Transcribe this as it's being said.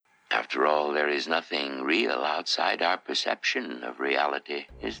After all, there is nothing real outside our perception of reality,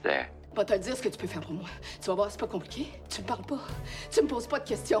 is there? Va te dire ce que tu peux faire pour moi. Tu vas voir, c'est pas compliqué. Tu me parles pas. Tu me poses pas de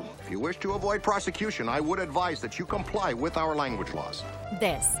questions. If you wish to avoid prosecution, I would advise that you comply with our language laws.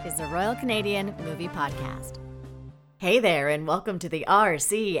 This is the Royal Canadian Movie Podcast. Hey there, and welcome to the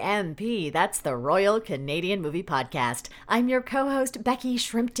RCMP. That's the Royal Canadian Movie Podcast. I'm your co-host, Becky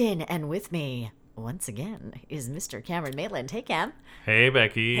Shrimpton, and with me, once again, is Mr. Cameron Maitland. Hey, Cam. Hey,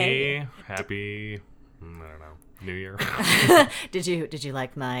 Becky. Hey. Happy, I don't know, New Year. Did you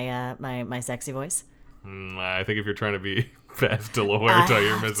like my sexy voice? I think if you're trying to be past Dolores,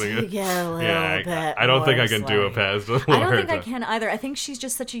 you're missing it. Yeah, a little bit. I don't think I can more do a slang. past Dolores. I don't think I can either. I think she's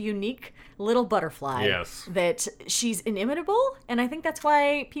just such a unique little butterfly. Yes. That she's inimitable, and I think that's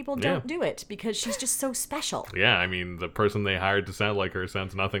why people don't do it, because she's just so special. Yeah, I mean, the person they hired to sound like her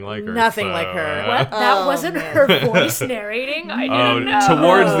sounds nothing like her. Nothing so, like her. What? That wasn't her voice narrating? I didn't know.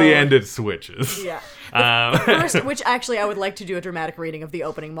 Towards the end, it switches. Yeah. First, which actually I would like to do a dramatic reading of the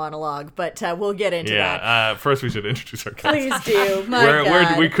opening monologue, but we'll get into that. First we should introduce our guest. Please do. My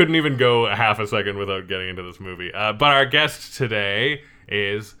God. We couldn't even go a half a second without getting into this movie. But our guest today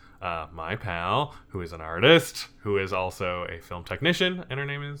is my pal, who is an artist, who is also a film technician, and her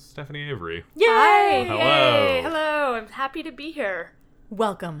name is Stephanie Avery. Yay! Hi. Hello. Yay. Hello. I'm happy to be here.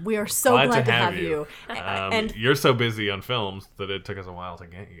 Welcome. We are so glad to have you. And you're so busy on films that it took us a while to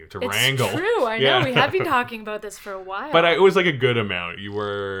get you, to wrangle. It's true. I know. We have been talking about this for a while. But it was like a good amount. You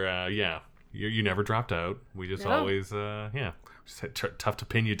were, you never dropped out. We just always, tough to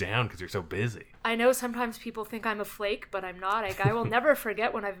pin you down because you're so busy. I know sometimes people think I'm a flake, but I'm not. Like, I will never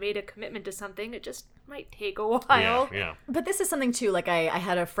forget when I've made a commitment to something. It just might take a while. Yeah. But this is something, too, like I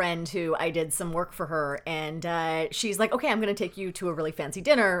had a friend who I did some work for her, and she's like, okay, I'm going to take you to a really fancy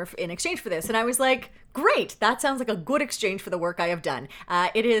dinner in exchange for this. And I was like, great, that sounds like a good exchange for the work I have done.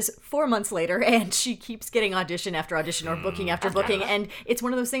 It is 4 months later, and she keeps getting audition after audition or booking after booking. And it's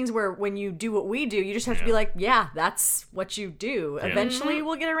one of those things where when you do what we do, you just have to be like, yeah, that's what you do. Yeah. Eventually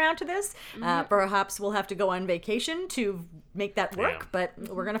we'll get around to this. Perhaps we'll have to go on vacation to make that work, but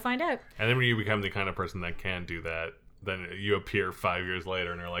we're going to find out. And then when you become the kind of person that can do that, then you appear 5 years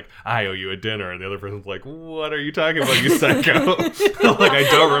later and you're like, I owe you a dinner. And the other person's like, what are you talking about, you psycho? Like, I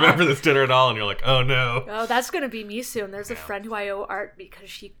don't remember this dinner at all. And you're like, oh no. Oh, that's going to be me soon. There's a friend who I owe art because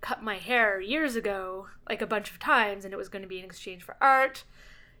she cut my hair years ago, like a bunch of times, and it was going to be in exchange for art.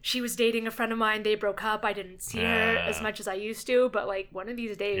 She was dating a friend of mine. They broke up. I didn't see her as much as I used to, but like one of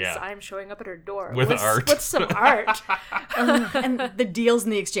these days, I'm showing up at her door with art. With some art. And the deals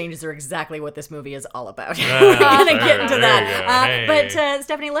and the exchanges are exactly what this movie is all about. We're going to get into that. But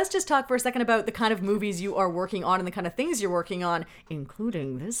Stephanie, let's just talk for a second about the kind of movies you are working on and the kind of things you're working on,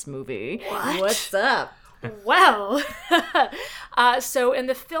 including this movie. What's up? Well, so in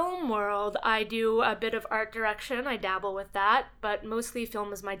the film world, I do a bit of art direction. I dabble with that, but mostly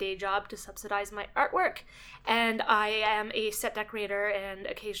film is my day job to subsidize my artwork. And I am a set decorator and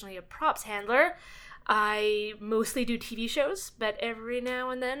occasionally a props handler. I mostly do TV shows, but every now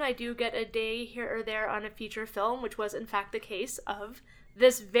and then I do get a day here or there on a feature film, which was in fact the case of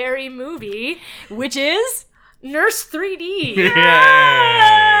this very movie. Which is? Nurse 3D.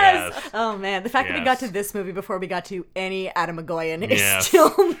 Yes! Oh man, the fact that we got to this movie before we got to any Adam McGoyan is Yes. still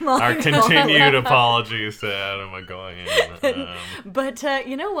mind-blowing. Our continued apologies to Adam McGoyan. But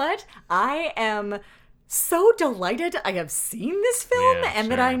you know what? I am so delighted I have seen this film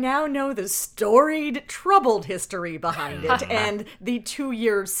and that I now know the storied, troubled history behind it and the 2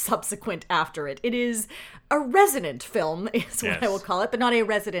 years subsequent after it. It is a resonant film, is what I will call it, but not a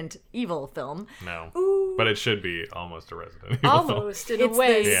Resident Evil film. No. Ooh. But it should be almost a Resident Evil Almost, in a It's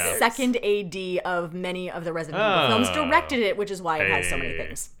way. the second AD of many of the Resident Evil films directed it, which is why it has so many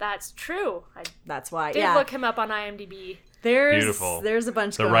things. That's true. I That's why, did look him up on IMDb. Beautiful. There's a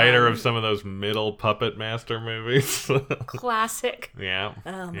bunch The going writer on. of some of those middle Puppet Master movies. Classic. Yeah.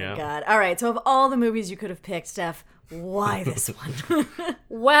 Oh my God. All right, so of all the movies you could have picked, Steph, why this one?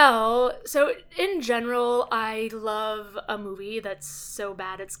 Well, so in general, I love a movie that's so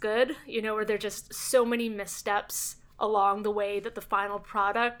bad it's good. You know, where there are just so many missteps along the way that the final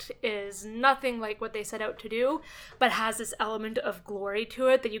product is nothing like what they set out to do, but has this element of glory to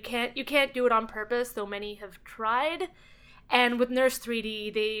it that you can't do it on purpose, though many have tried. And with Nurse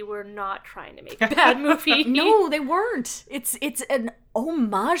 3D, they were not trying to make a bad movie. No, they weren't. It's an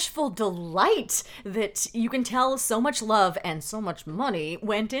homageful delight that you can tell so much love and so much money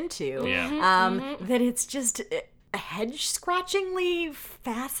went into. Yeah. That it's just hedge-scratchingly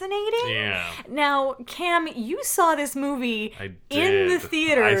fascinating. Yeah. Now, Cam, you saw this movie I in the did.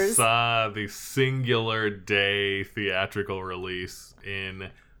 theaters. I saw the singular day theatrical release in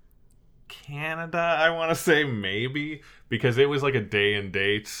Canada, I want to say maybe, because it was like a day and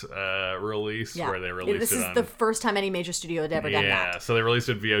date release where they released this it is on... the first time any major studio had ever done that. Yeah, so they released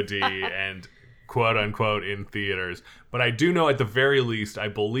it VOD and quote unquote in theaters. But I do know at the very least, I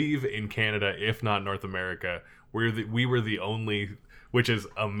believe in Canada, if not North America, we were the only, which is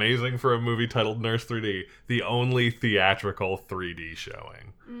amazing for a movie titled Nurse 3D, the only theatrical 3D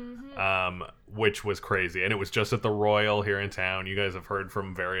showing. Which was crazy. And it was just at the Royal here in town. You guys have heard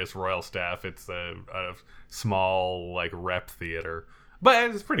from various Royal staff. It's a small, like, rep theater.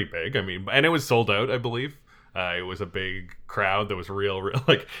 But it's pretty big. I mean, and it was sold out, I believe. It was a big crowd that was real,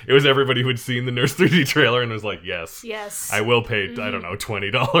 like, it was everybody who had seen the Nurse 3D trailer and was like, yes, I will pay, I don't know,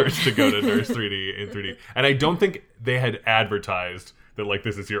 $20 to go to Nurse 3D in 3D. And I don't think they had advertised that, like,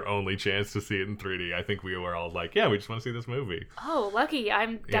 this is your only chance to see it in 3D. I think we were all like, yeah, we just want to see this movie. Oh, lucky.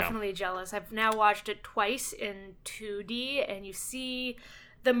 I'm definitely jealous. I've now watched it twice in 2D, and you see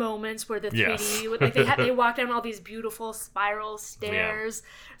the moments where the 3D, like they walk down all these beautiful spiral stairs.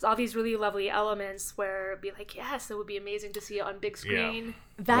 There's all these really lovely elements where it'd be like, yes, it would be amazing to see it on big screen.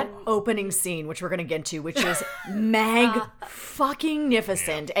 That opening scene, which we're going to get to, which is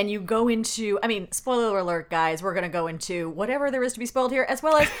fucking-nificent. And you go into, I mean, spoiler alert, guys, we're going to go into whatever there is to be spoiled here, as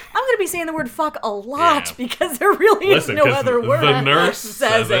well as I'm going to be saying the word fuck a lot because there really is no other word the nurse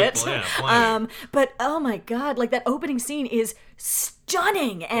says it. Yeah, but oh my God, like that opening scene is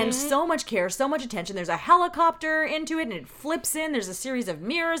stunning and so much care, so much attention. There's a helicopter into it and it flips in. There's a series of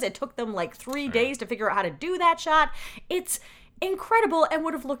mirrors. It took them like 3 days to figure out how to do that shot. It's incredible and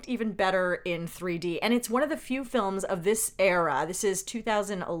would have looked even better in 3D. And it's one of the few films of this era. This is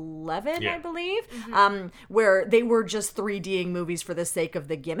 2011, I believe, where they were just 3Ding movies for the sake of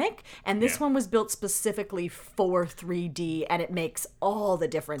the gimmick. And this one was built specifically for 3D, and it makes all the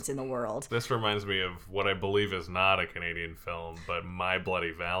difference in the world. This reminds me of what I believe is not a Canadian film, but My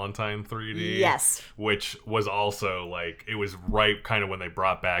Bloody Valentine 3D. Yes. Which was also, like, it was right kind of when they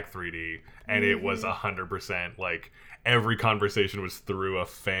brought back 3D, and it was 100%, like, every conversation was through a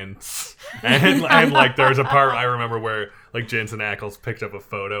fence. And like, there was a part I remember where, like, Jensen Ackles picked up a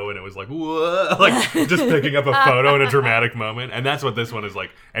photo and it was like, whoa, like, just picking up a photo in a dramatic moment. And that's what this one is like.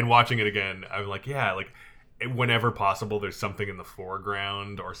 And watching it again, I'm like, yeah, like, whenever possible, there's something in the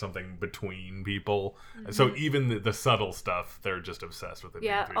foreground or something between people. So even the subtle stuff, they're just obsessed with it.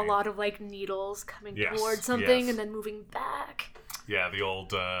 Yeah, a lot of, like, needles coming towards something and then moving back. Yeah, the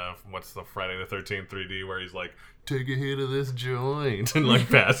old, what's the Friday the 13th 3D where he's like, take a hit of this joint, and, like,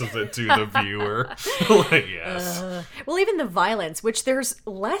 passes it to the viewer. Like, yes. Well, even the violence, which there's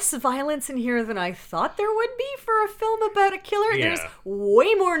less violence in here than I thought there would be for a film about a killer. Yeah. There's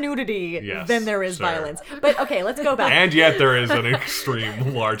way more nudity than there is violence. But, okay, let's go back. And yet there is an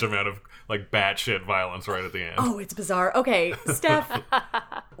extreme large amount of, like, batshit violence right at the end. Oh, it's bizarre. Okay, Steph,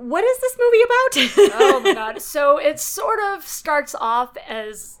 what is this movie about? Oh, my God. So it sort of starts off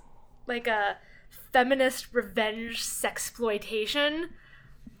as, like, a feminist revenge sexploitation,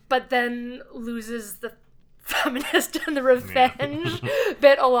 but then loses the feminist and the revenge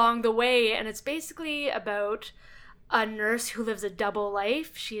bit along the way. And it's basically about a nurse who lives a double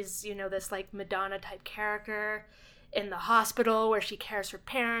life. She's, you know, this, like, Madonna type character in the hospital where she cares for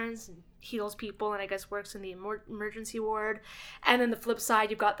parents and heals people and I guess works in the emergency ward. And then the flip side,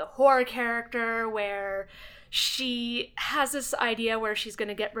 you've got the horror character where she has this idea where she's going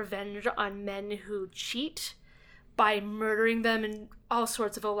to get revenge on men who cheat by murdering them in all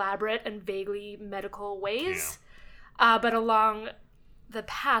sorts of elaborate and vaguely medical ways. But along the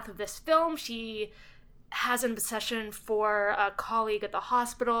path of this film, she has an obsession for a colleague at the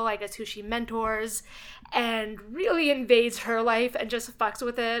hospital, I guess, who she mentors, and really invades her life and just fucks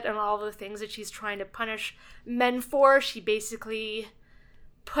with it and all the things that she's trying to punish men for. She basically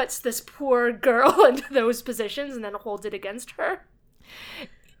puts this poor girl into those positions and then holds it against her.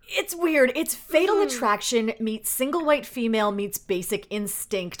 It's weird. It's Fatal Attraction meets Single White Female meets Basic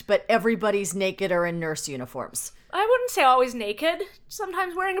Instinct, but everybody's naked or in nurse uniforms. I wouldn't say always naked.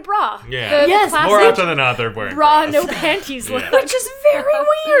 Sometimes wearing a bra. Yeah. Yes. More often than not, they're wearing bra, bras. no panties. Yeah. Which is very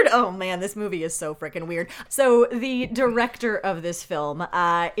weird. Oh, man, this movie is so freaking weird. So the director of this film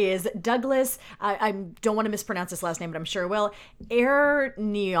is Douglas, I don't want to mispronounce this last name, but I'm sure I will,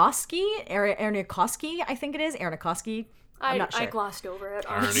 Aronofsky, I think it is, Aronofsky. I'm not sure. I glossed over it,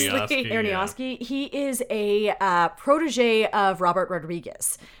 Arnie honestly. Oski. Ernie Yeah. Oski. He is a protege of Robert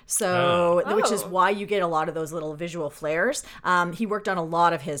Rodriguez, which is why you get a lot of those little visual flares. He worked on a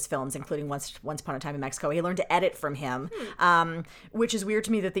lot of his films, including Once Upon a Time in Mexico. He learned to edit from him, which is weird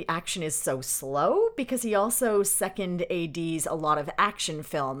to me that the action is so slow, because he also second ADs a lot of action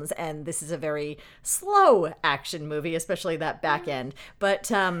films, and this is a very slow action movie, especially that back end.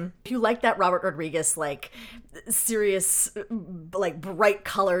 But if you like that Robert Rodriguez, like serious, like bright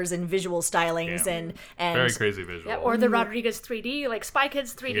colors and visual stylings, and very crazy visual. Yeah, or the Rodriguez 3D, like Spy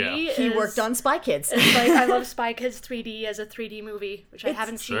Kids 3D. Yeah. he worked on Spy Kids. It's like, I love Spy Kids 3D as a 3D movie, which I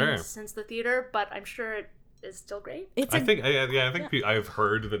haven't seen since the theater, but I'm sure it is still great. I think I've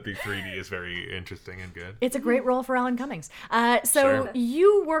heard that the 3D is very interesting and good. It's a great role for Alan Cummings. Sure.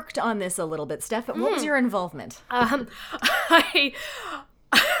 You worked on this a little bit, Steph. What was your involvement?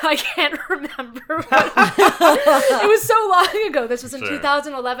 I can't remember. It was so long ago. This was in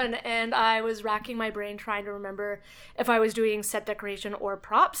 2011, and I was racking my brain trying to remember if I was doing set decoration or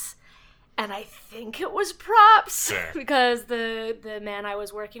props. And I think it was props because the man I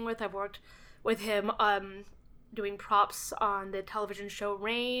was working with, I've worked with him doing props on the television show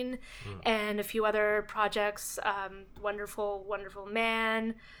Rain and a few other projects. Wonderful, wonderful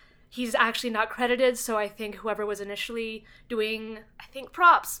man. He's actually not credited, so I think whoever was initially doing,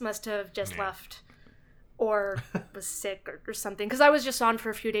 props must have just left or was sick or something. Because I was just on for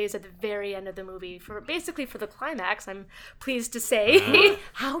a few days at the very end of the movie, for the climax, I'm pleased to say.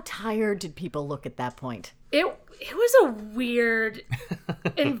 How tired did people look at that point? It was a weird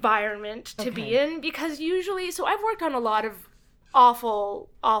environment to be in, because usually, so I've worked on a lot of awful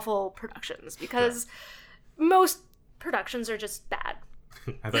productions, because most productions are just bad.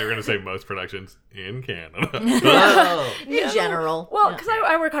 I thought you were going to say most productions in Canada. In general. Well, because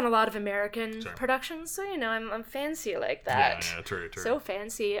I work on a lot of American productions, so, I'm fancy like that. Yeah, true. So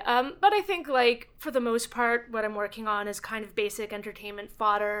fancy. But I think, like, for the most part, what I'm working on is kind of basic entertainment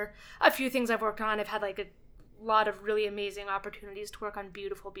fodder. A few things I've worked on, I've had, like, a lot of really amazing opportunities to work on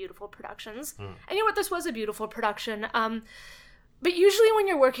beautiful, beautiful productions. And you know what? This was a beautiful production. But usually when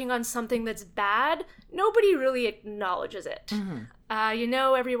you're working on something that's bad, nobody really acknowledges it.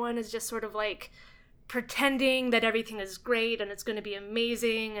 Everyone is just sort of like pretending that everything is great and it's going to be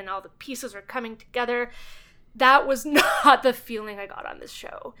amazing and all the pieces are coming together. That was not the feeling I got on this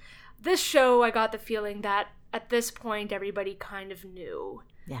show. This show, I got the feeling that at this point, everybody kind of knew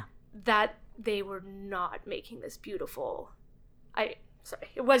that they were not making this beautiful. It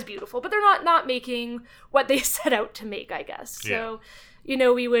was beautiful, but they're not making what they set out to make, I guess. So,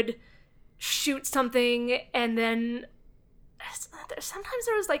 we would shoot something, and then sometimes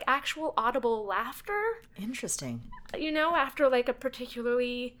there was, like, actual audible laughter. Interesting. After, like, a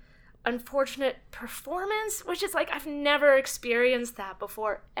particularly unfortunate performance, which is, like, I've never experienced that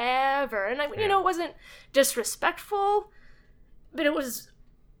before, ever. And, it wasn't disrespectful, but it was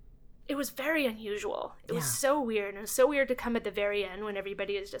very unusual. It was so weird. And it was so weird to come at the very end when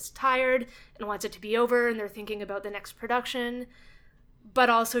everybody is just tired and wants it to be over and they're thinking about the next production, but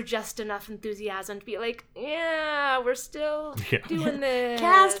also just enough enthusiasm to be like, we're still doing this.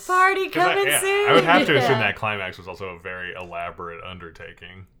 Cast party coming soon. I would have to assume that climax was also a very elaborate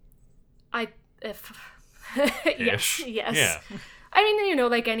undertaking. Yes. Yeah. I mean,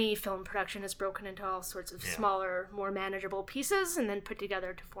 like any film production is broken into all sorts of smaller, more manageable pieces and then put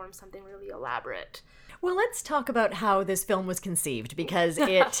together to form something really elaborate. Well, let's talk about how this film was conceived, because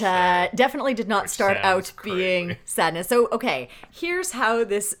it definitely did not start out being sadness. So, okay, here's how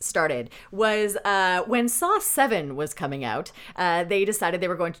this started. Was when Saw 7 was coming out, they decided they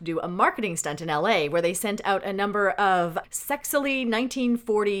were going to do a marketing stunt in LA where they sent out a number of sexily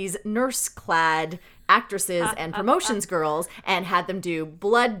 1940s nurse-clad actresses and promotions girls and had them do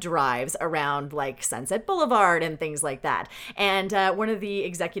blood drives around like Sunset Boulevard and things like that. And one of the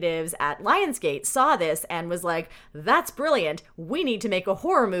executives at Lionsgate saw this and was like, that's brilliant. We need to make a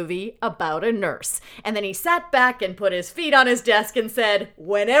horror movie about a nurse. And then he sat back and put his feet on his desk and said,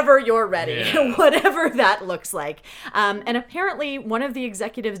 whenever you're ready, whatever that looks like. And apparently one of the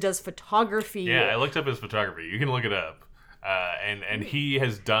executives does photography. Yeah, I looked up his photography. You can look it up. And he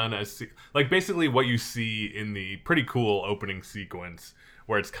has done basically what you see in the pretty cool opening sequence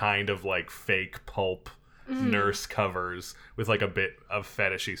where it's kind of like fake pulp nurse covers with like a bit of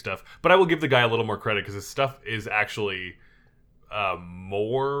fetishy stuff. But I will give the guy a little more credit because his stuff is actually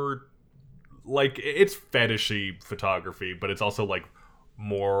more like it's fetishy photography, but it's also like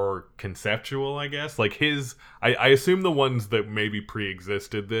more conceptual, I guess. Like I assume the ones that maybe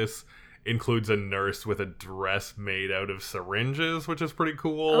pre-existed this includes a nurse with a dress made out of syringes, which is pretty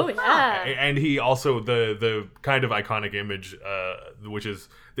cool. Oh, yeah. And he also, the kind of iconic image, which is,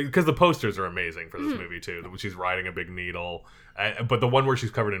 because the posters are amazing for this movie too, she's riding a big needle, but the one where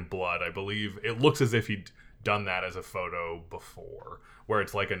she's covered in blood, I believe, it looks as if he'd done that as a photo before, where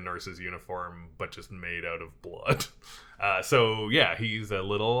it's like a nurse's uniform, but just made out of blood. So yeah, he's a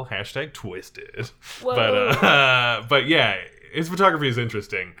little #twisted. Whoa. But yeah, his photography is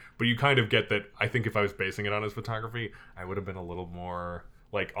interesting, but you kind of get that. I think if I was basing it on his photography, I would have been a little more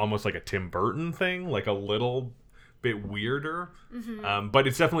like almost like a Tim Burton thing, like a little bit weirder. But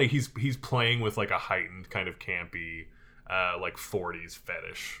it's definitely he's playing with like a heightened kind of campy, like 40s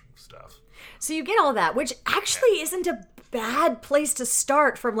fetish stuff. So you get all that, which actually isn't a bad place to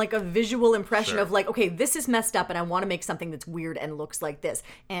start from like a visual impression of like, okay, this is messed up and I want to make something that's weird and looks like this.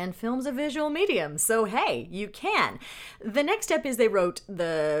 And film's a visual medium, so hey, you can. The next step is they wrote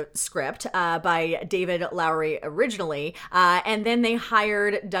the script by David Lowery originally, and then they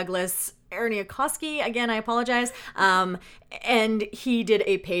hired Douglas Erniakowski, again, I apologize, and he did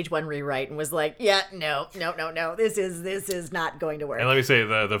a page 1 rewrite and was like, yeah, no, this is not going to work. And let me say,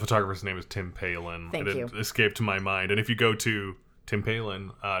 the photographer's name is Tim Palin. Thank you. It escaped my mind. And if you go to Tim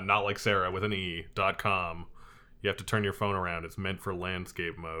Palin, not like Sarah with an E.com, you have to turn your phone around. It's meant for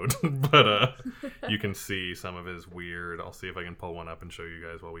landscape mode. But you can see some of his weird, I'll see if I can pull one up and show you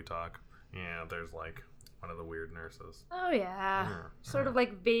guys while we talk. Yeah, there's like one of the weird nurses. Oh, yeah. Sort of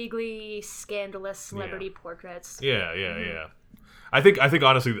like vaguely scandalous celebrity portraits. Yeah. I think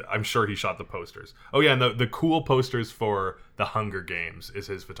honestly, I'm sure he shot the posters. Oh yeah, and the cool posters for the Hunger Games is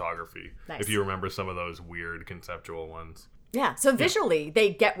his photography. Nice. If you remember some of those weird conceptual ones. Yeah, so visually they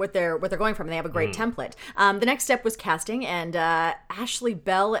get what they're going from. They have a great template. The next step was casting, and Ashley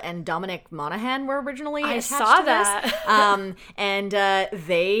Bell and Dominic Monaghan were originally attached to this. And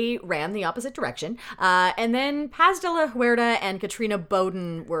they ran the opposite direction. And then Paz de la Huerta and Katrina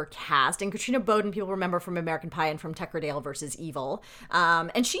Bowden were cast. And Katrina Bowden, people remember from American Pie and from Tucker versus Evil.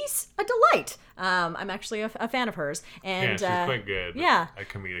 And she's a delight. I'm actually a fan of hers. And she's quite good. Yeah. At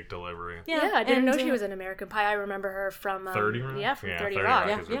comedic delivery. Yeah, I didn't know she was in American Pie. I remember her from 30 Rock? Yeah, from 30 Rock.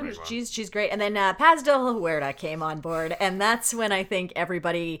 Rock. Yeah, she's great. And then Paz de la Huerta came on board, and that's when I think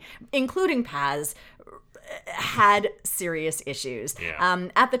everybody, including Paz, had serious issues. Yeah.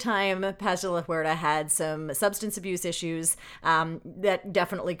 At the time, Paz de la Huerta had some substance abuse issues that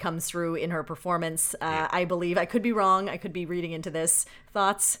definitely comes through in her performance. I believe. I could be wrong. I could be reading into this.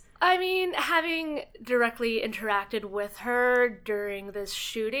 Thoughts? I mean, having directly interacted with her during this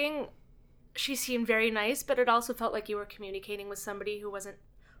shooting, she seemed very nice, but it also felt like you were communicating with somebody who wasn't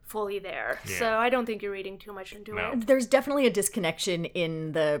fully there. Yeah. So I don't think you're reading too much into it. There's definitely a disconnection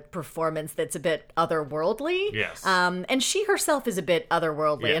in the performance that's a bit otherworldly. Yes. And she herself is a bit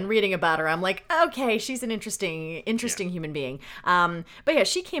otherworldly. Yeah. And reading about her, I'm like, okay, she's an interesting human being. But yeah,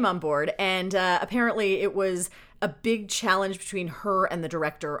 she came on board, and apparently it was a big challenge between her and the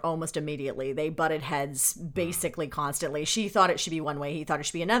director almost immediately. They butted heads basically constantly. She thought it should be one way, he thought it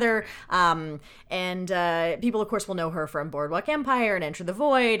should be another. And people, of course, will know her from Boardwalk Empire and Enter the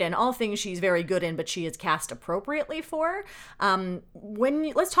Void and all things she's very good in, but she is cast appropriately for.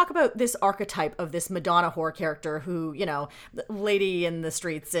 Let's talk about this archetype of this Madonna whore character who, lady in the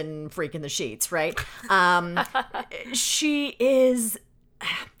streets and freak in the sheets, right? She is...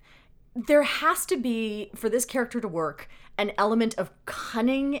 There has to be, for this character to work, an element of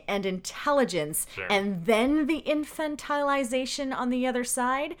cunning and intelligence, and then the infantilization on the other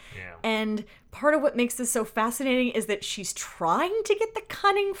side. Yeah. And part of what makes this so fascinating is that she's trying to get the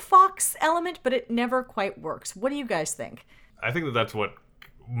cunning fox element, but it never quite works. What do you guys think? I think that's what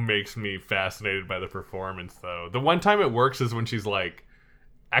makes me fascinated by the performance, though. The one time it works is when she's like...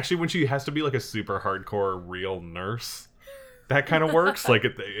 Actually, when she has to be like a super hardcore real nurse. That kind of works. Like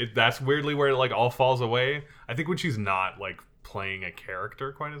that's weirdly where it like all falls away. I think when she's not like playing a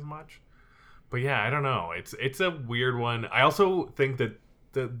character quite as much. But yeah, I don't know. It's a weird one. I also think that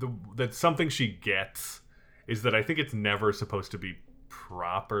that something she gets is that I think it's never supposed to be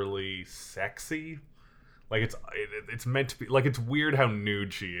properly sexy. Like it's meant to be like, it's weird how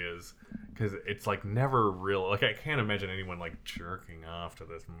nude she is, because it's like never real. Like I can't imagine anyone like jerking off to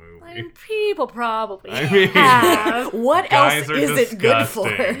this movie. I mean, people probably have. What else is it good for?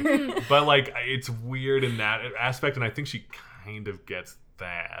 But like it's weird in that aspect, and I think she kind of gets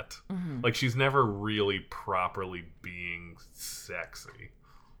that. Mm-hmm. Like she's never really properly being sexy.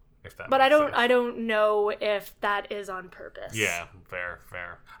 If that but makes sense. I don't know if that is on purpose. Yeah, fair.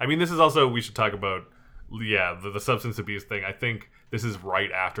 I mean, this is also, we should talk about the substance abuse thing, I think this is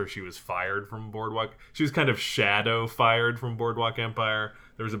right after she was fired from Boardwalk. She was kind of shadow fired from Boardwalk Empire.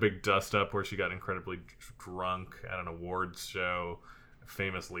 There was a big dust up where she got incredibly drunk at an awards show.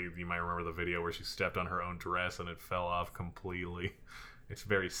 Famously, you might remember the video where she stepped on her own dress and it fell off completely. It's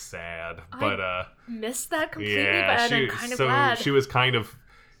very sad. I missed that completely, yeah, but I'm kind of glad. She was kind of...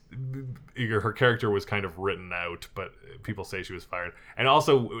 Her character was kind of written out, but people say she was fired. And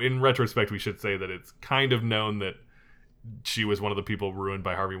also, in retrospect, we should say that it's kind of known that she was one of the people ruined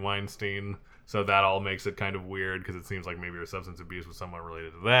by Harvey Weinstein. So that all makes it kind of weird, because it seems like maybe her substance abuse was somewhat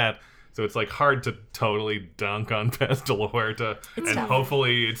related to that. So it's like hard to totally dunk on Paz de la Huerta. And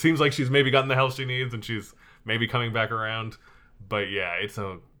hopefully, it seems like she's maybe gotten the help she needs and she's maybe coming back around. But yeah, it's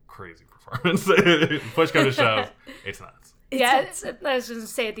a crazy performance. Push come to shove, it's nuts. I was just going to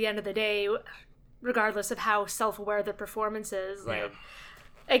say, at the end of the day, regardless of how self-aware the performance is, like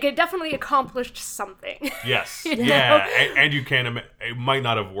it definitely accomplished something. Yes. Yeah. And you can't it might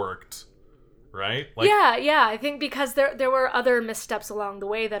not have worked. Right? Like, yeah. I think because there were other missteps along the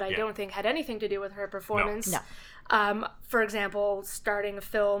way that I don't think had anything to do with her performance. No. For example, starting a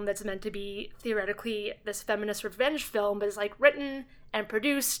film that's meant to be theoretically this feminist revenge film, but is like written and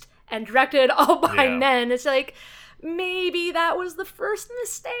produced and directed all by men. It's like, maybe that was the first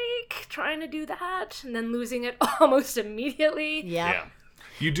mistake, trying to do that and then losing it almost immediately. Yeah.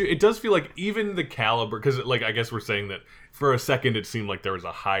 You do. It does feel like even the caliber, because like I guess we're saying that for a second it seemed like there was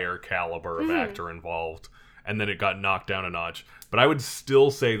a higher caliber of actor involved, and then it got knocked down a notch. But I would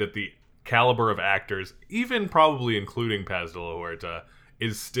still say that the caliber of actors, even probably including Paz de la Huerta,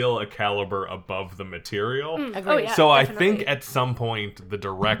 is still a caliber above the material. definitely. So I think at some point the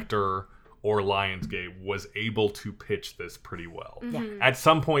director or Lionsgate was able to pitch this pretty well. At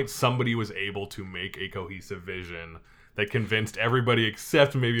some point somebody was able to make a cohesive vision that convinced everybody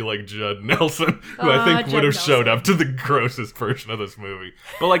except maybe like Judd Nelson, who I think would have showed up to the grossest version of this movie.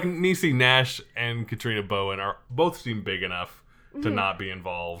 But like Niecy Nash and Katrina Bowen both seem big enough to not be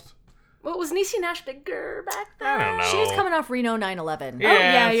involved. Well, was Niecy Nash bigger back then? I don't know. She was coming off Reno 9/11.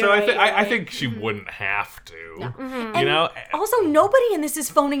 Yeah, you're so right, I think she wouldn't have to. You know? Also, nobody in this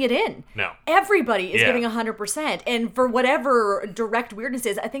is phoning it in. No. Everybody is giving 100%. And for whatever direct weirdness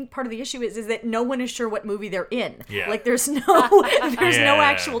is, I think part of the issue is that no one is sure what movie they're in. Yeah. Like, there's no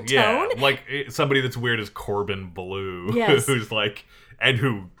actual tone. Yeah. Like somebody that's weird as Corbin Bleu, Yes. who's like, and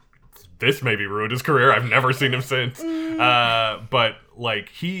who this maybe ruined his career. I've never seen him since. But like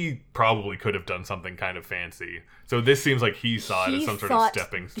he probably could have done something kind of fancy. So this seems like he saw it as some sort of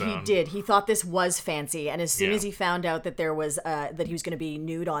stepping stone. He did. He thought this was fancy, and as soon as he found out that there was that he was going to be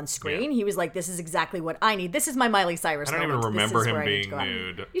nude on screen, he was like, "This is exactly what I need. This is my Miley Cyrus." I don't even moment. remember This is him where I need to being go."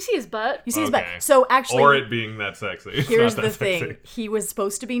 nude. You see his butt. You see his butt. So actually, or it being that sexy. It's here's not that the thing: sexy. he was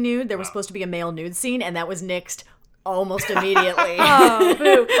supposed to be nude. There was supposed to be a male nude scene, and that was nixed almost immediately. Oh,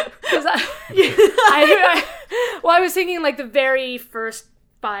 boo. 'Cause I was thinking like the very first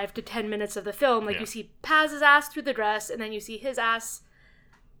 5 to 10 minutes of the film, like you see Paz's ass through the dress, and then you see his ass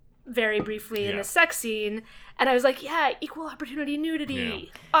very briefly in the sex scene, and I was like, yeah, equal opportunity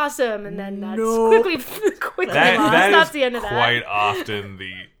nudity, awesome, and then that's quickly lost. That's the end of that. Quite often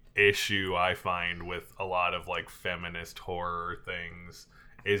the issue I find with a lot of like feminist horror things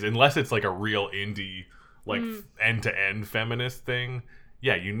is, unless it's like a real indie like end-to-end feminist thing,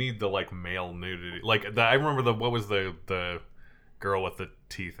 you need the like male nudity. Like I remember what was the girl with the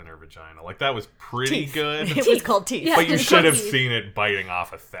teeth in her vagina? Like that was pretty good. It was called Teeth. But you should have seen it biting off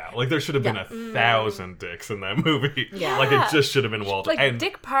 1,000. Like there should have been 1,000 dicks in that movie. Yeah. Like it just should have been well done. Like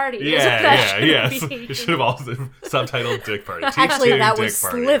Dick Party. Yes. It should have also subtitled Dick Party. Actually, that was Dick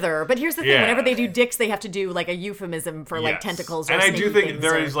Party. Slither. But here's the thing: whenever they do dicks, they have to do like a euphemism for like tentacles. Or and I do think things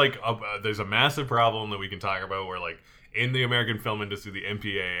there is like there's a massive problem that we can talk about where like in the American film industry, the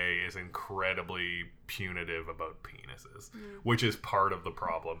MPAA is incredibly punitive about penises, which is part of the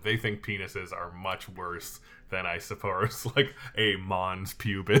problem. They think penises are much worse than, I suppose, like a mons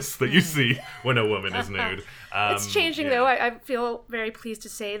pubis that you see when a woman is nude. It's changing, though. I feel very pleased to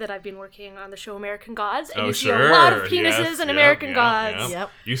say that I've been working on the show American Gods, and you see sure. a lot of penises in American Gods. Yep.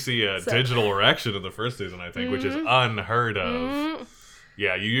 You see a digital erection in the first season, I think, which is unheard of.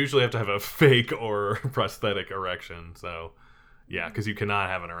 Yeah, you usually have to have a fake or prosthetic erection, so... Yeah, because you cannot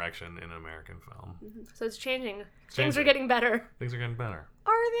have an erection in an American film. So it's changing. Things are getting better. Things are getting better.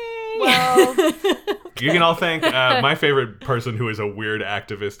 Are they? Well, You can all thank my favorite person who is a weird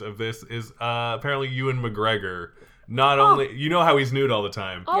activist of this is apparently Ewan McGregor. Not only... You know how he's nude all the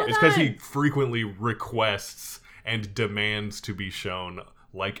time. It's because he frequently requests and demands to be shown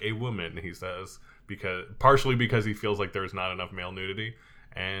like a woman, he says. Partially because he feels like there's not enough male nudity.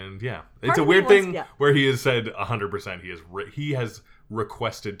 And yeah, Part it's a of me weird wants- thing yeah. where he has said 100% he has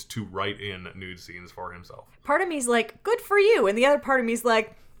requested to write in nude scenes for himself. Part of me's like, good for you. And the other part of me's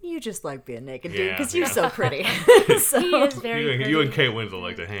like, you just like being naked, dude, Yeah, because you're yeah. so pretty. So- He is very pretty. You and Kate Winslet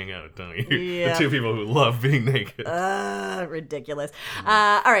like to hang out, don't you? Yeah. The two people who love being naked. ridiculous.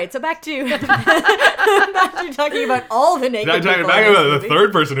 All right, so back to back to talking about all the naked Back people in about this the movie.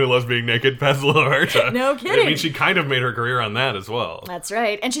 third person who loves being naked, Pazlo Huerta. No I kidding. mean, she kind of made her career on that as well. That's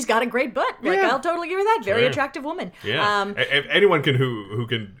right, and she's got a great butt. Like, Yeah. I'll totally give her that. Very Sure. attractive woman. Yeah. If anyone who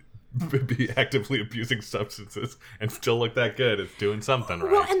can be actively abusing substances and still look that good is doing something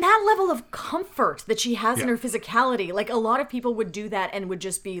right. Well, and that level of comfort that she has in Yeah. her physicality, like a lot of people would do that and would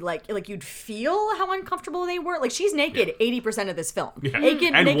just be like you'd feel how uncomfortable they were. Like she's naked 80% of this film. Yeah.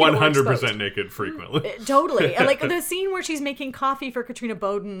 Naked, and naked or 100% exposed. naked frequently. Totally. Like the scene where she's making coffee for Katrina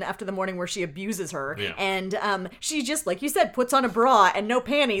Bowden after the morning where she abuses her. Yeah. And she just, like you said, puts on a bra and no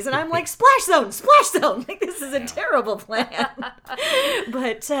panties. And I'm like, splash zone, splash zone. Like, this is a terrible plan.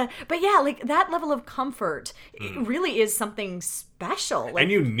 But yeah, like that level of comfort it really is something special. Like,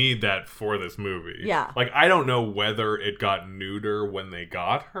 And you need that for this movie. Yeah. Like, I don't know whether it got nuder when they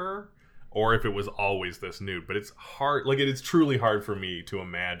got her or if it was always this nude, but it's hard. Like, it is truly hard for me to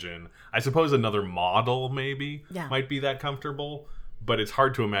imagine. I suppose another model maybe might be that comfortable, but it's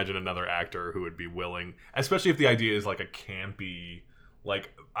hard to imagine another actor who would be willing, especially if the idea is like a campy, like,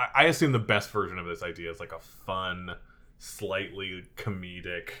 I assume the best version of this idea is like a fun, slightly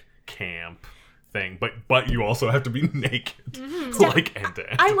comedic camp thing, but you also have to be naked, like end to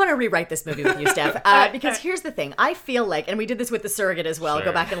end. I want to rewrite this movie with you, Steph, because here's the thing. I feel like, and we did this with The Surrogate as well. Sure.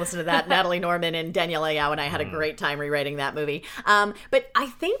 Go back and listen to that. Natalie Norman and Danielle Ayau and I had a great time rewriting that movie. But I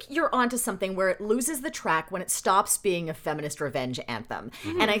think you're onto something where it loses the track when it stops being a feminist revenge anthem.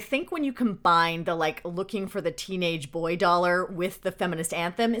 And I think when you combine the like looking for the teenage boy dollar with the feminist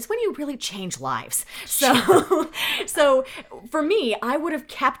anthem is when you really change lives. So, so for me, I would have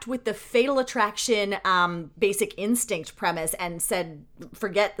kept with the Fatal Attraction basic instinct premise and said,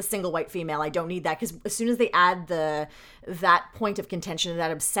 forget the single white female. I don't need that, because as soon as they add that point of contention,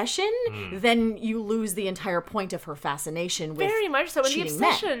 that obsession, then you lose the entire point of her fascination with Very much so. And the cheating men.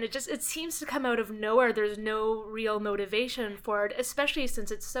 obsession, it seems to come out of nowhere. There's no real motivation for it, especially since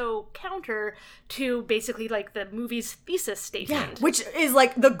it's so counter to basically like the movie's thesis statement. Which is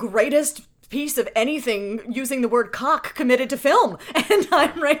like the greatest piece of anything using the word cock committed to film, and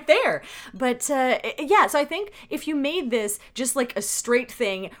I'm right there. But yeah, so I think if you made this just like a straight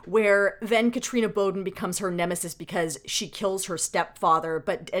thing where then Katrina Bowden becomes her nemesis because she kills her stepfather,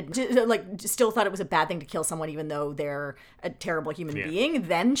 but like still thought it was a bad thing to kill someone even though they're a terrible human being,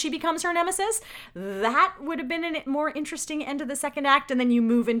 then she becomes her nemesis, that would have been a more interesting end of the second act. And then you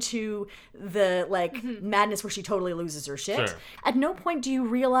move into the like madness where she totally loses her shit. Sure. At no point do you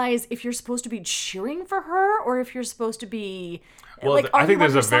realize if you're supposed to be cheering for her or if you're supposed to be Well, like, I think are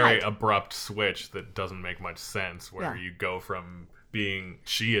you there's on a her very side? abrupt switch that doesn't make much sense, where Yeah. you go from being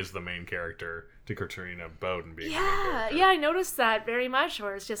she is the main character to Katrina Bowden being the main Yeah, character. yeah, I noticed that very much,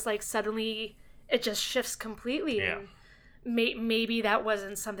 where it's just like suddenly it just shifts completely. Yeah. And maybe that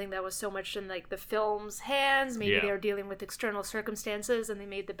wasn't something that was so much in like the film's hands. Maybe Yeah. they were dealing with external circumstances and they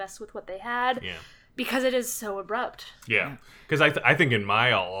made the best with what they had. Yeah. Because it is so abrupt. Yeah, because I think in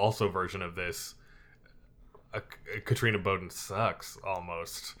my also version of this, Katrina Bowden sucks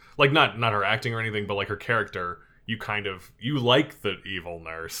almost. Like not her acting or anything, but like her character. You like the evil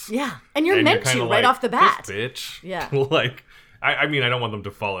nurse. Yeah, and you're And meant kinda to like, right off the bat. This bitch. Yeah. Like, I mean, I don't want them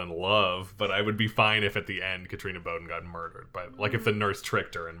to fall in love, but I would be fine if at the end Katrina Bowden got murdered. But like if the nurse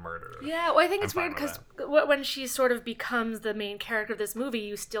tricked her and murdered her. Yeah, well, I think I'm it's fine weird with because when she sort of becomes the main character of this movie,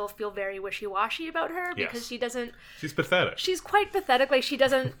 you still feel very wishy-washy about her because Yes. she doesn't. She's pathetic. She's quite pathetic. Like she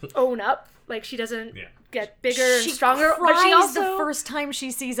doesn't own up. Like she doesn't Yeah. get bigger and She stronger. cries But she also the first time she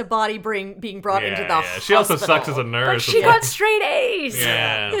sees a body being brought into the yeah. She also hospital. sucks as a nurse. But she as well. got straight A's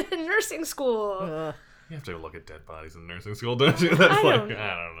Yeah. in nursing school. You have to look at dead bodies in nursing school, don't you? That's I like, don't know.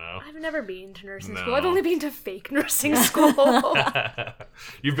 I don't know. I've never been to nursing No. school. I've only been to fake nursing school.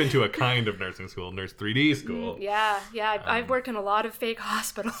 You've been to a kind of nursing school, Nurse 3D school. yeah. I've worked in a lot of fake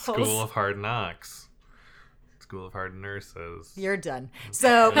hospitals. School of Hard Knocks. School of Hard Nurses. You're done.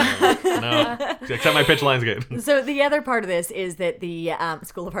 So, No. Except my pitch line's good. so the other part of this is that the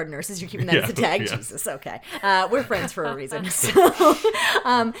School of Hard Nurses, you're keeping that as a tag? Yeah. Jesus, okay. We're friends for a reason.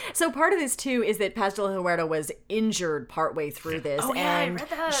 So part of this, too, is that Paz de la Huerta was injured partway through this. Oh, yeah, I and read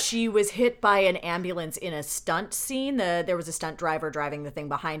that. she was hit by an ambulance in a stunt scene. There was a stunt driver driving the thing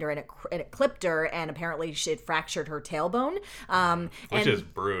behind her, and it clipped her, and apparently it fractured her tailbone. Which is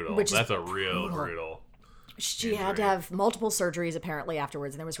brutal. which is That's a real brutal. She had to have multiple surgeries apparently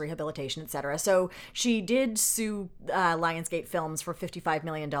afterwards, and there was rehabilitation, etc. So she did sue Lionsgate Films for $55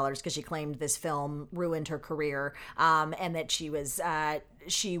 million because she claimed this film ruined her career, and that she was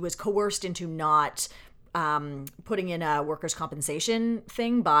coerced into not putting in a workers' compensation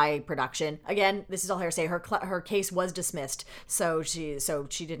thing by production. Again, this is all hearsay. Her case was dismissed, so she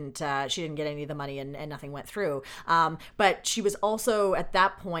didn't get any of the money, and nothing went through. But she was also at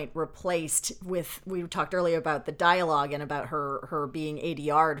that point replaced with, we talked earlier about the dialogue and about her being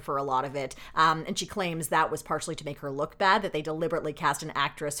ADR'd for a lot of it, and she claims that was partially to make her look bad, that they deliberately cast an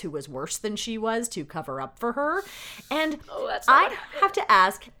actress who was worse than she was to cover up for her. And I have to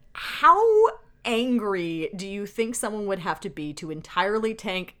ask, how angry do you think someone would have to be to entirely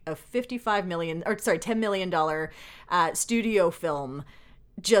tank a $10 million studio film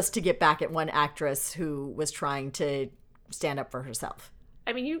just to get back at one actress who was trying to stand up for herself?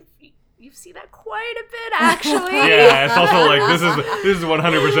 I mean, you see that quite a bit, actually. Yeah, it's also like this is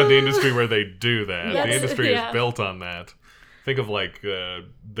 100% the industry where they do that. The industry is built on that. Think of like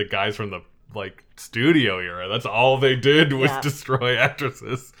the guys from the like studio era. That's all they did was destroy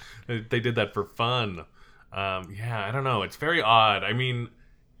actresses. They did that for fun. I don't know. It's very odd. I mean,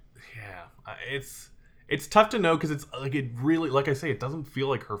 it's tough to know because it's like, it really, like I say, it doesn't feel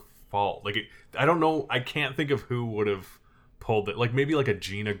like her fault. Like I don't know. I can't think of who would have pulled it. Like maybe like a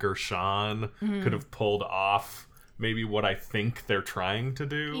Gina Gershon could have pulled off maybe what I think they're trying to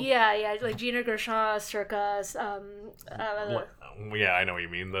do. Yeah, like Gina Gershon, Circa. I know what you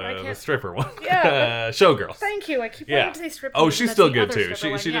mean. The stripper one. Yeah. Showgirls. Thank you. I keep wanting to say stripper. Oh, she's still good too.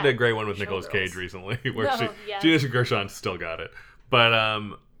 She did a great one with Nicolas Cage recently, where Gina Gershon still got it.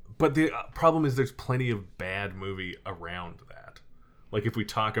 But the problem is there's plenty of bad movie around that. Like if we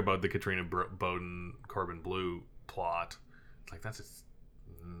talk about the Katrina Bowden Corbin Bleu plot, it's like that's just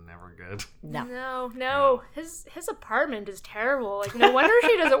never good. No. His apartment is terrible. Like no wonder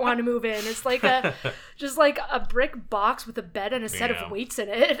she doesn't want to move in. It's like just like a brick box with a bed and a set of weights in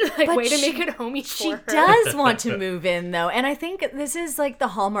it. Like way to make it homey for her. She does want to move in though, and I think this is like the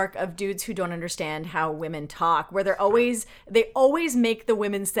hallmark of dudes who don't understand how women talk, where they always make the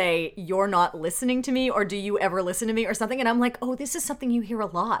women say, "You're not listening to me," or "Do you ever listen to me?" or something, and I'm like, "Oh, this is something you hear a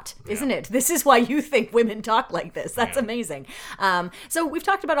lot, isn't it? This is why you think women talk like this." That's amazing. So we've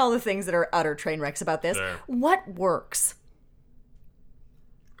talked about all the things that are utter train wrecks about this. Sure. What works?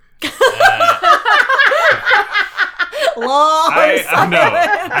 I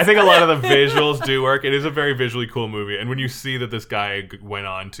think a lot of the visuals do work. It is a very visually cool movie, and when you see that this guy went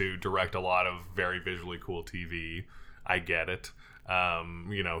on to direct a lot of very visually cool TV, I get it.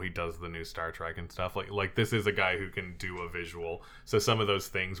 He does the new Star Trek and stuff. Like this is a guy who can do a visual. So some of those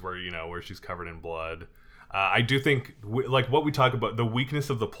things where she's covered in blood. I do think, like what we talk about, the weakness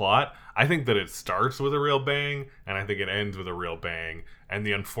of the plot, I think that it starts with a real bang, and I think it ends with a real bang. And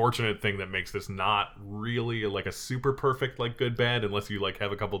the unfortunate thing that makes this not really like a super perfect, like good bad, unless you like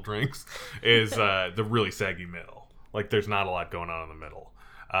have a couple drinks, is the really saggy middle. Like there's not a lot going on in the middle.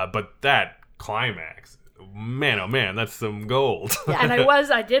 But that climax, man, oh man, that's some gold. Yeah, and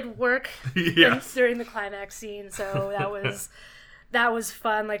I did work during the climax scene, so that was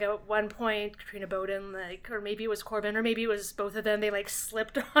fun. Like at one point, Katrina Bowden, or maybe it was Corbin, or maybe it was both of them, they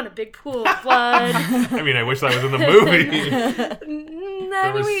slipped on a big pool of blood. I mean, I wish that was in the movie.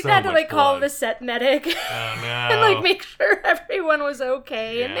 We had to call the set medic and make sure everyone was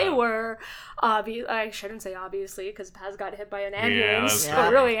okay, and they were. I shouldn't say obviously, because Paz got hit by an ambulance,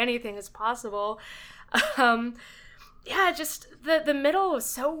 so really anything is possible. Just the middle was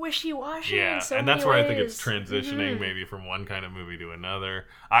so wishy-washy. Yeah, in so and that's many where ways. I think it's transitioning maybe from one kind of movie to another.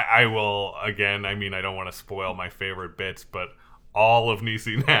 I will, again, I mean, I don't want to spoil my favorite bits, but all of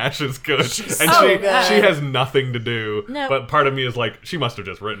Niecy Nash is good. She has nothing to do. Nope. But part of me is like, she must have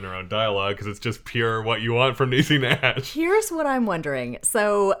just written her own dialogue because it's just pure what you want from Niecy Nash. Here's what I'm wondering.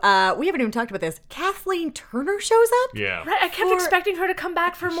 So we haven't even talked about this. Kathleen Turner shows up? Yeah. Right, I kept expecting her to come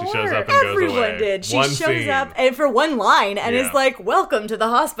back for more. She shows up and goes Everyone away. did. She One shows scene. up and for one line and is like, "Welcome to the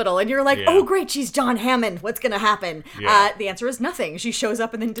hospital." And you're like, "Oh, great, she's John Hammond. What's going to happen?" Yeah. The answer is nothing. She shows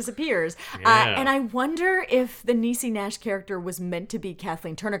up and then disappears. Yeah. And I wonder if the Niecy Nash character was meant to be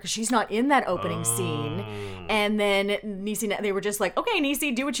Kathleen Turner, because she's not in that opening scene. And then they were just like, "Okay,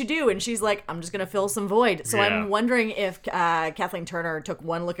 Niecy, do what you do." And she's like, "I'm just going to fill some void." So I'm wondering if Kathleen Turner took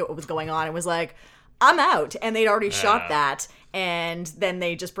one look at what was going on and was like, "I'm out." And they'd already shot that. And then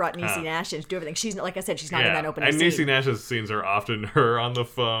they just brought Niecy Nash in to do everything. She's, like I said, she's not in that opening scene. And Niecy Nash's scenes are often her on the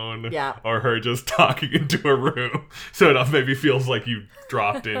phone or her just talking into a room. So it maybe feels like you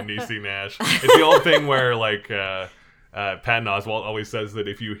dropped in Niecy Nash. It's the old thing where, like, Patton Oswalt always says that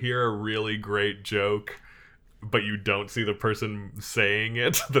if you hear a really great joke but you don't see the person saying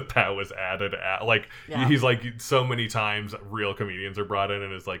it, that was added at. Like, Yeah. he's like, so many times real comedians are brought in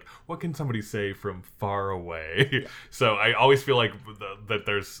and it's like, what can somebody say from far away? Yeah. So I always feel like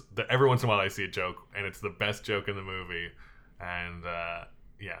that every once in a while I see a joke and it's the best joke in the movie. And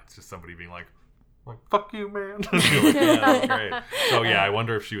it's just somebody being like, fuck you, man. Like, yeah, that's great. So yeah, I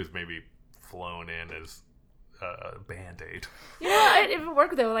wonder if she was maybe flown in as Band-Aid. You know, it would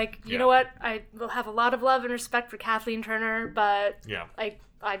work though. Like, you know what? I will have a lot of love and respect for Kathleen Turner, but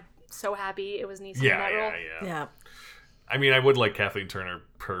I'm so happy it was Neeson in that role. Yeah. I mean, I would like Kathleen Turner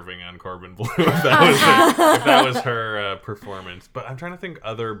perving on Corbin Bleu if that was her performance. But I'm trying to think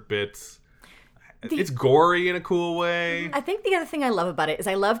other bits. It's gory in a cool way. I think the other thing I love about it is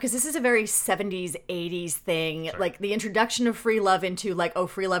because this is a very 70s, 80s thing, like the introduction of free love into like, oh,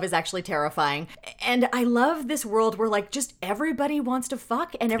 free love is actually terrifying. And I love this world where like just everybody wants to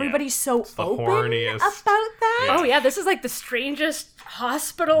fuck and everybody's so open horniest about that. Oh yeah, this is like the strangest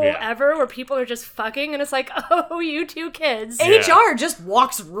hospital ever where people are just fucking and it's like, oh, you two kids. HR just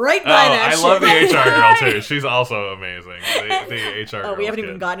walks right by that shit. I love the HR girl too. She's also amazing. The HR girl. Oh, we haven't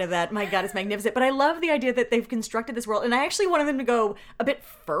even gotten to that. My God, it's magnificent. But I love the idea that they've constructed this world, and I actually wanted them to go a bit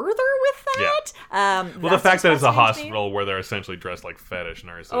further with that. Yeah. Well, the fact that it's a hospital where they're essentially dressed like fetish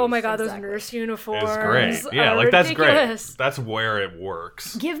nurses. Oh my God, those nurse uniforms. It's great. Yeah, like ridiculous. That's great. That's where it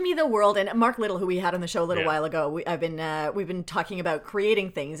works. Give me the world. And Mark Little, who we had on the show a little while ago, we've been talking about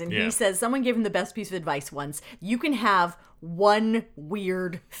creating things, and he says someone gave him the best piece of advice once. You can have one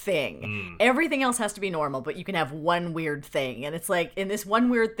weird thing. Everything else has to be normal, but you can have one weird thing. And it's like, in this one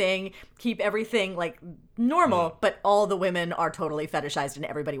weird thing, keep everything like normal, but all the women are totally fetishized and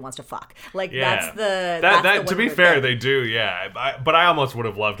everybody wants to fuck. Like that's the to be fair, thing. They do, but I almost would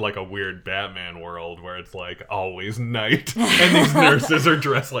have loved like a weird Batman world where it's like always night and these nurses are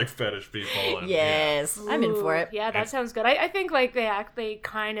dressed like fetish people. And, yes, I'm in for it. Yeah, that sounds good. I think like they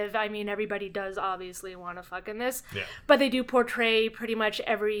kind of, I mean, everybody does obviously want to fuck in this, but they do portray pretty much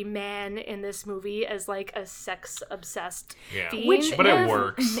every man in this movie as like a sex obsessed fiend. But it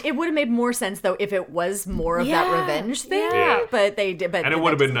works. It would have made more sense though if it was more of that revenge thing. Yeah. But they did. But and it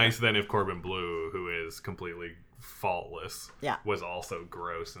would have been nice then if Corbin Bleu, who is completely faultless, was also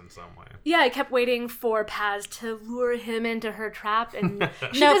gross in some way. Yeah, I kept waiting for Paz to lure him into her trap, and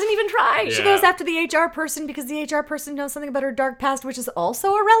she doesn't even try. She goes after the HR person because the HR person knows something about her dark past, which is also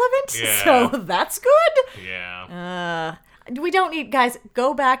irrelevant. Yeah. So that's good. Yeah. We don't need, guys,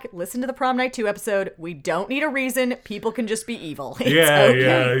 go back, listen to the Prom Night 2 episode. We don't need a reason. People can just be evil. It's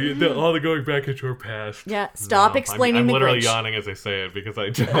okay. All the going back into her past. Yeah, stop explaining I'm the literally Grinch. yawning as I say it because I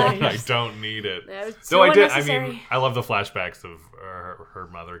don't need it. So I unnecessary. I love the flashbacks of her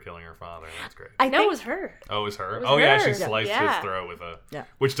mother killing her father. That's great. I know it was her. Oh, it was her? It was yeah, her. she sliced his throat with a... Yeah.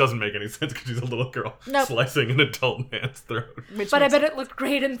 Which doesn't make any sense because she's a little girl slicing an adult man's throat. But I bet it looked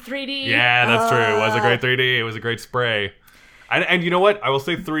great in 3D. Yeah, that's true. It was a great 3D. It was a great spray. And you know what? I will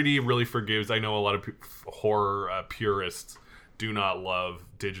say 3D really forgives. I know a lot of horror purists do not love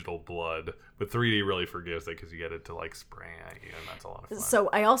digital blood, but 3D really forgives it because you get it to like spray at you, and that's a lot of fun. So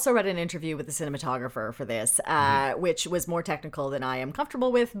I also read an interview with the cinematographer for this, which was more technical than I am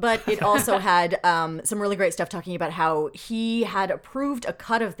comfortable with, but it also had some really great stuff talking about how he had approved a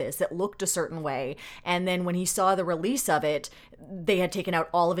cut of this that looked a certain way, and then when he saw the release of it, they had taken out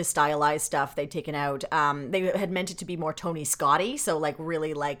all of his stylized stuff. They'd taken out, they had meant it to be more Tony Scotty, so like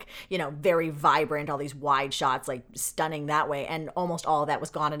really like, you know, very vibrant, all these wide shots, like stunning that way, and almost all of that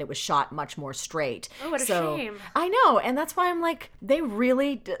was gone, and it was shot much more straight. Oh, what a shame. I know, and that's why I'm like,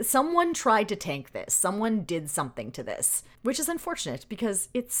 someone tried to tank this. Someone did something to this, which is unfortunate because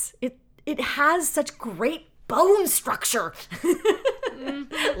it has such great bone structure.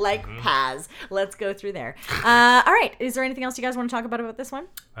 Like Paz. Let's go through there. All right. Is there anything else you guys want to talk about this one?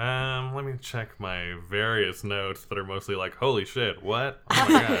 Let me check my various notes that are mostly like, holy shit, what? Oh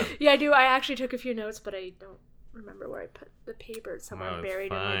my God. Yeah, I do. I actually took a few notes, but I don't remember where I put the paper. It's somewhere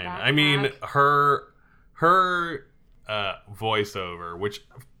buried in my backpack. I mean, her voiceover, which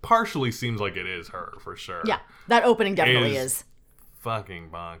partially seems like it is her for sure. Yeah, that opening definitely is. Fucking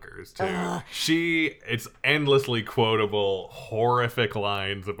bonkers too. It's endlessly quotable, horrific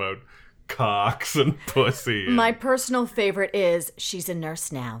lines about cocks and pussy. My personal favorite is, she's a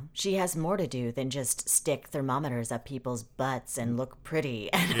nurse now. She has more to do than just stick thermometers up people's butts and look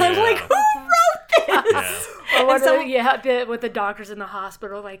pretty. And I'm like, who wrote this? Or what with the doctors in the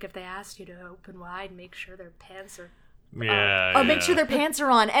hospital, like if they asked you to open wide, make sure their pants are make sure their pants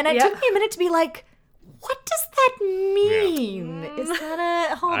are on. And it took me a minute to be like, what does that mean? Is that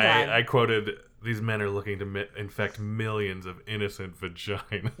a... Hold on. I quoted these men are looking to infect millions of innocent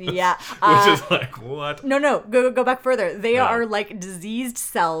vaginas. Yeah. Which is like, what? No. Go back further. They are like diseased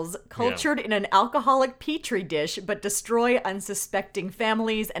cells cultured in an alcoholic petri dish, but destroy unsuspecting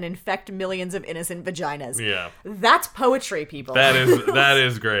families and infect millions of innocent vaginas. Yeah. That's poetry, people. That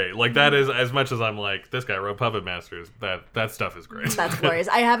is great. Like, that is, as much as I'm like, this guy wrote Puppet Masters, that stuff is great. That's glorious.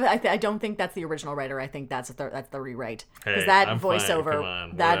 I don't think that's the original writer. I think that's the rewrite. Because I'm fine. Come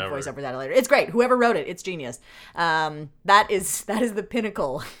on, whatever. voiceover, that later. It's great. Whoever wrote it, it's genius. That is the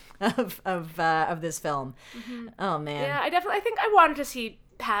pinnacle of this film. Mm-hmm. Oh man. Yeah, I think I wanted to see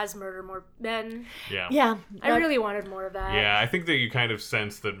Paz murder more men. Yeah. I really wanted more of that. Yeah, I think that you kind of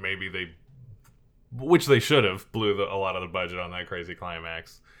sense that maybe which they should have, blew a lot of the budget on that crazy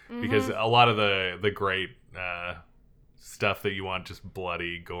climax. Mm-hmm. Because a lot of the great stuff that you want just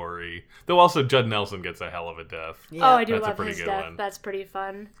bloody, gory. Though also Judd Nelson gets a hell of a death. Yeah. Oh, I do That's love his death. One. That's pretty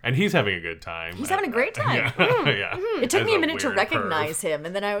fun. And he's having a good time. He's having a great time. Yeah. Yeah. Mm-hmm. It took me a minute to recognize him,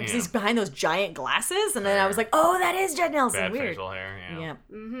 and then because he's behind those giant glasses, and then I was like, oh, that is Judd Nelson. Bad Weird. facial hair, yeah.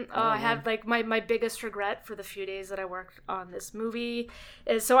 Mm-hmm. Oh, I had like my biggest regret for the few days that I worked on this movie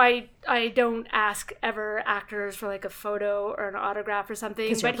is so I don't ask ever actors for like a photo or an autograph or something.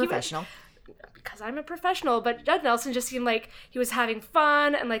 Because you're a professional. Because I'm a professional, but Judd Nelson just seemed like he was having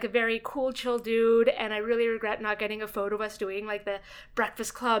fun and like a very cool, chill dude, and I really regret not getting a photo of us doing like the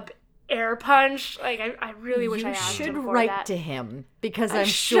Breakfast Club air punch. Like, I really wish I asked him You should for write that. to him, because I'm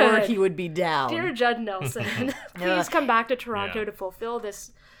sure he would be down. Dear Judd Nelson, please come back to Toronto to fulfill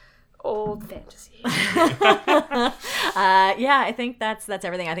this old fantasy. I think that's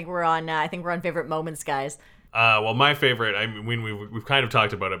everything. I think we're on favorite moments, guys. Well, my favorite, I mean, we've kind of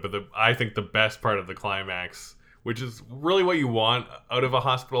talked about it, but I think the best part of the climax, which is really what you want out of a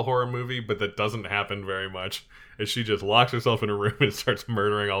hospital horror movie, but that doesn't happen very much, is she just locks herself in a room and starts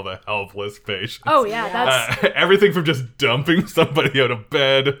murdering all the helpless patients. Oh, yeah, that's... everything from just dumping somebody out of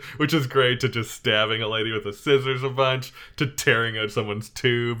bed, which is great, to just stabbing a lady with the scissors a bunch, to tearing out someone's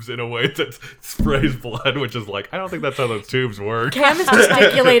tubes in a way that sprays blood, which is like, I don't think that's how those tubes work. Cam is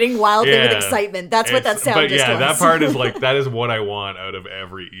gesticulating wildly with excitement. That's what that sound just was. That part is like, that is what I want out of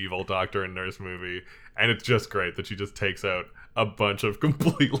every evil doctor and nurse movie. And it's just great that she just takes out a bunch of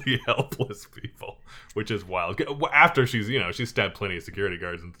completely helpless people, which is wild. After she's stabbed plenty of security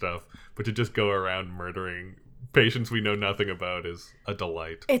guards and stuff, but to just go around murdering patients we know nothing about is a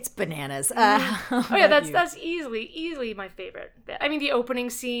delight. It's bananas. That's easily my favorite. I mean, the opening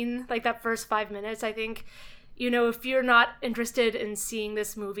scene, like that first 5 minutes, I think, if you're not interested in seeing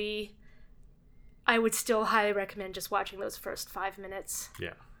this movie, I would still highly recommend just watching those first 5 minutes.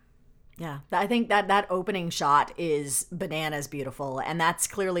 Yeah. Yeah, I think that opening shot is bananas beautiful, and that's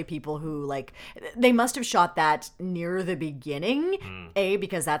clearly people who, like, they must have shot that near the beginning,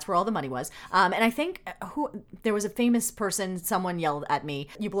 because that's where all the money was. And I think there was a famous person, someone yelled at me,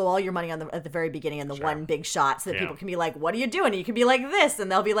 you blow all your money at the very beginning in the one big shot, so that people can be like, what are you doing? And you can be like this,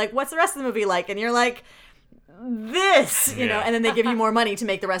 and they'll be like, what's the rest of the movie like? And you're like, this, and then they give you more money to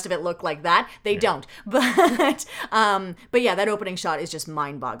make the rest of it look like that. They don't, but yeah, that opening shot is just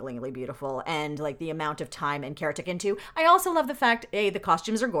mind-bogglingly beautiful, and like the amount of time and care took into. I also love the fact, A, the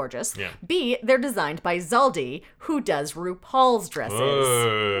costumes are gorgeous. Yeah. B, they're designed by Zaldi, who does RuPaul's dresses.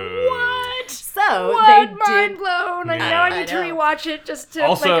 What? So they did. Mind blown. Now I need to rewatch it just to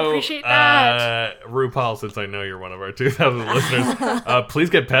appreciate that. RuPaul, since I know you're one of our 2,000 listeners, please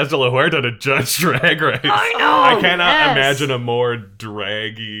get Paz de la Huerta to judge Drag Race. I know. I cannot imagine a more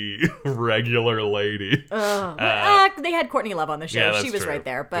draggy, regular lady. They had Courtney Love on the show. Yeah, she was true. right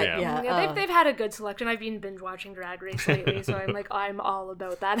there. But they've had a good selection. I've been binge watching Drag Race lately, so I'm all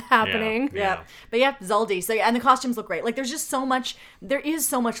about that happening. Yeah. But Zaldi. So and the costumes look great. Like there is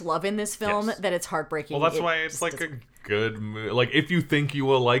so much love in this film that it's heartbreaking. Well, that's why it's like a good movie. Like, if you think you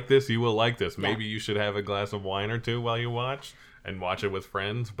will like this, you will like this. Maybe you should have a glass of wine or two while you watch. And watch it with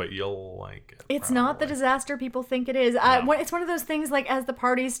friends, but you'll like it. It's not the disaster people think it is. It's one of those things, like, as the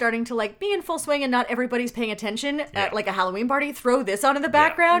party's starting to like be in full swing and not everybody's paying attention at like a Halloween party, throw this on in the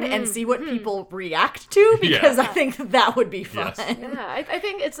background and see what people react to, because I think that would be fun. Yes. Yeah, I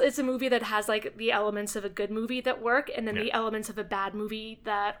think it's a movie that has like the elements of a good movie that work, and then the elements of a bad movie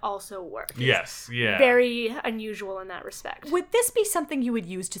that also work. Yes, yeah. Very unusual in that respect. Would this be something you would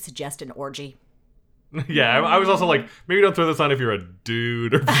use to suggest an orgy? Yeah, I was also like, maybe don't throw this on if you're a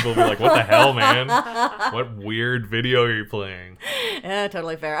dude, or people will be like, what the hell, man? What weird video are you playing? Yeah,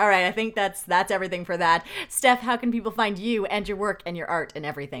 totally fair. All right, I think that's everything for that. Steph, how can people find you and your work and your art and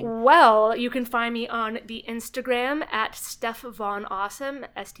everything? Well, you can find me on the Instagram at Steph Von Awesome,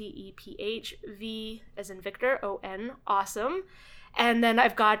 STEPHV as in Victor, ON, awesome. And then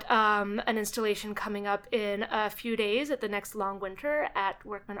I've got an installation coming up in a few days at the next Long Winter at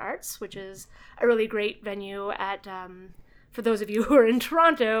Workman Arts, which is a really great venue at, for those of you who are in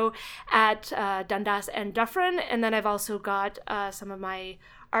Toronto, at Dundas and Dufferin. And then I've also got some of my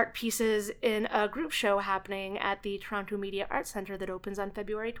art pieces in a group show happening at the Toronto Media Arts Centre that opens on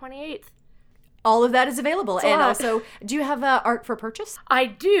February 28th. All of that is available. And also, do you have art for purchase? I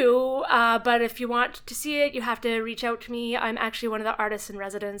do, but if you want to see it, you have to reach out to me. I'm actually one of the artists in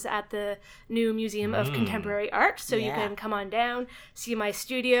residence at the new Museum of Contemporary Art, so you can come on down, see my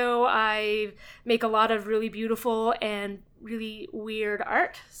studio. I make a lot of really beautiful and really weird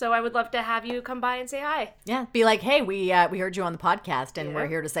art, so I would love to have you come by and say hi. Yeah, be like, hey, we heard you on the podcast and we're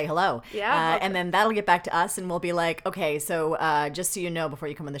here to say hello. Yeah. And then that'll get back to us and we'll be like, okay, so just so you know, before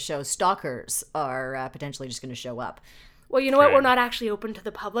you come on the show, stalkers are potentially just going to show up. Well, you know what? We're not actually open to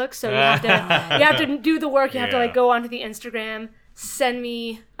the public, so you have to do the work. You have to like go onto the Instagram, send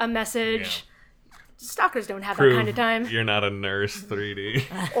me a message. Stalkers don't have that kind of time. You're not a nurse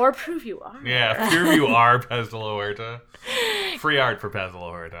 3D. Or prove you are. Yeah, prove you are Paz de la Huerta. Free art for Paz de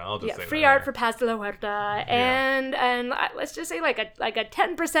la Huerta. I'll just say free that. art for Paz de la Huerta. And let's just say like a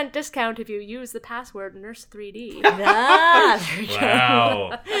 10% discount if you use the password nurse3D.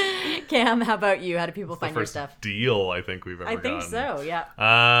 Wow. Cam, how about you? How do people find your First stuff? deal I think we've ever gotten. I think so, yeah.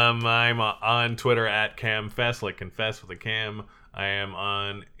 I'm on Twitter at CamFest, like confess with a Cam. I am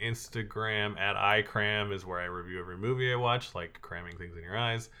on Instagram at iCram, is where I review every movie I watch, like cramming things in your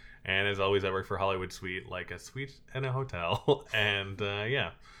eyes. And as always, I work for Hollywood Suite, like a suite in a hotel. And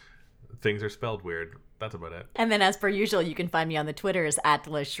things are spelled weird. That's about it. And then as per usual, you can find me on the Twitters at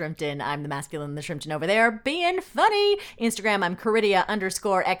Liz Shrimpton. I'm the masculine Liz Shrimpton over there being funny. Instagram, I'm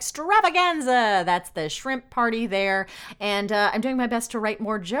Caridia_extravaganza. That's the shrimp party there. And I'm doing my best to write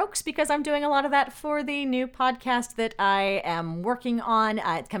more jokes because I'm doing a lot of that for the new podcast that I am working on.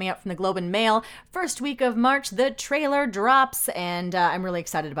 It's coming out from the Globe and Mail. First week of March, the trailer drops, and I'm really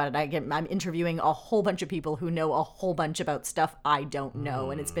excited about it. I'm interviewing a whole bunch of people who know a whole bunch about stuff I don't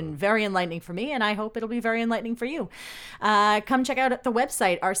know, and it's been very enlightening for me, and I hope it'll be very enlightening for you. Come check out the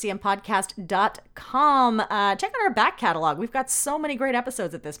website, rcmpodcast.com. Check out our back catalog. We've got so many great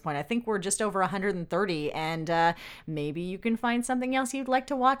episodes at this point. I think we're just over 130, and maybe you can find something else you'd like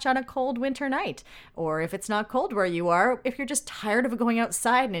to watch on a cold winter night. Or if it's not cold where you are, if you're just tired of going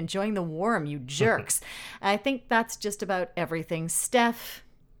outside and enjoying the warm, you jerks. I think that's just about everything. Steph,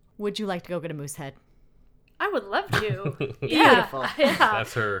 would you like to go get a moose head? I would love to. Beautiful. Yeah.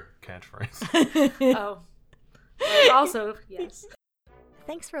 That's her catchphrase. Oh. Also, yes.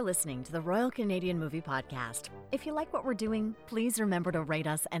 Thanks for listening to the Royal Canadian Movie Podcast. If you like what we're doing, please remember to rate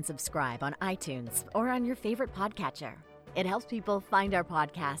us and subscribe on iTunes or on your favorite podcatcher. It helps people find our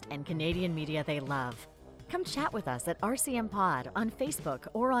podcast and Canadian media they love. Come chat with us at RCM Pod on Facebook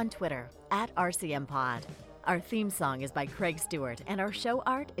or on Twitter at RCM Pod. Our theme song is by Craig Stewart and our show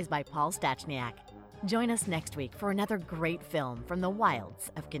art is by Paul Stachniak. Join us next week for another great film from the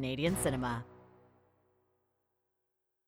wilds of Canadian cinema.